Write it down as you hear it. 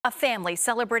A family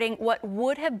celebrating what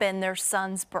would have been their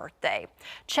son's birthday.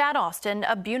 Chad Austin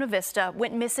of Buena Vista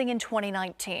went missing in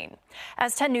 2019.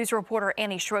 As 10 News reporter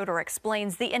Annie Schroeder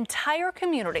explains, the entire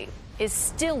community is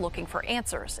still looking for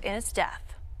answers in his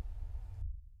death.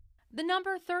 The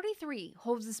number 33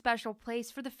 holds a special place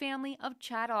for the family of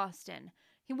Chad Austin.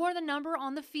 He wore the number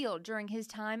on the field during his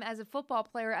time as a football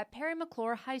player at Perry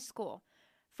McClure High School.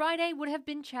 Friday would have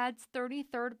been Chad's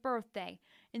 33rd birthday.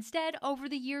 Instead, over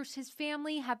the years, his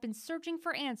family have been searching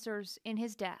for answers in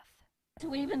his death.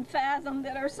 To even fathom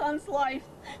that our son's life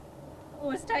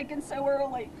was taken so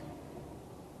early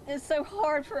is so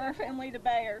hard for our family to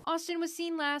bear. Austin was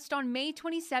seen last on May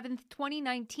 27,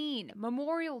 2019,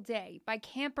 Memorial Day, by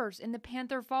campers in the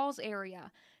Panther Falls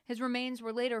area. His remains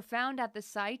were later found at the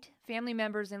site. Family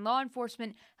members and law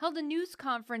enforcement held a news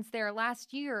conference there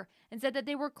last year and said that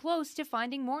they were close to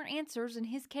finding more answers in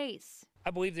his case. I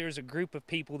believe there's a group of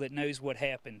people that knows what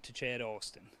happened to Chad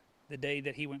Austin the day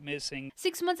that he went missing.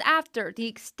 6 months after the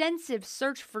extensive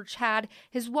search for Chad,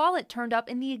 his wallet turned up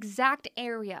in the exact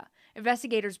area.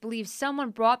 Investigators believe someone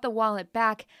brought the wallet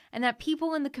back and that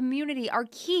people in the community are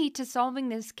key to solving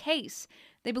this case.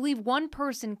 They believe one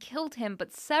person killed him,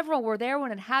 but several were there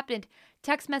when it happened.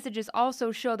 Text messages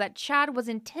also show that Chad was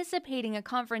anticipating a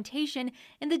confrontation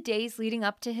in the days leading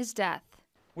up to his death.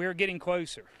 We're getting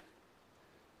closer.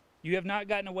 You have not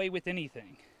gotten away with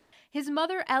anything. His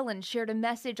mother, Ellen, shared a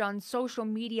message on social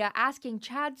media asking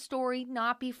Chad's story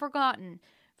not be forgotten.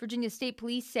 Virginia State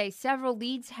Police say several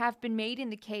leads have been made in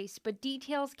the case, but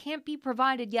details can't be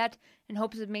provided yet in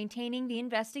hopes of maintaining the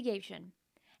investigation.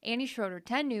 Annie Schroeder,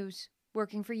 10 News,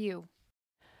 working for you.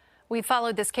 We've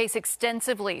followed this case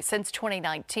extensively since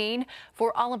 2019.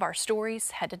 For all of our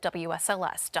stories, head to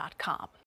WSLS.com.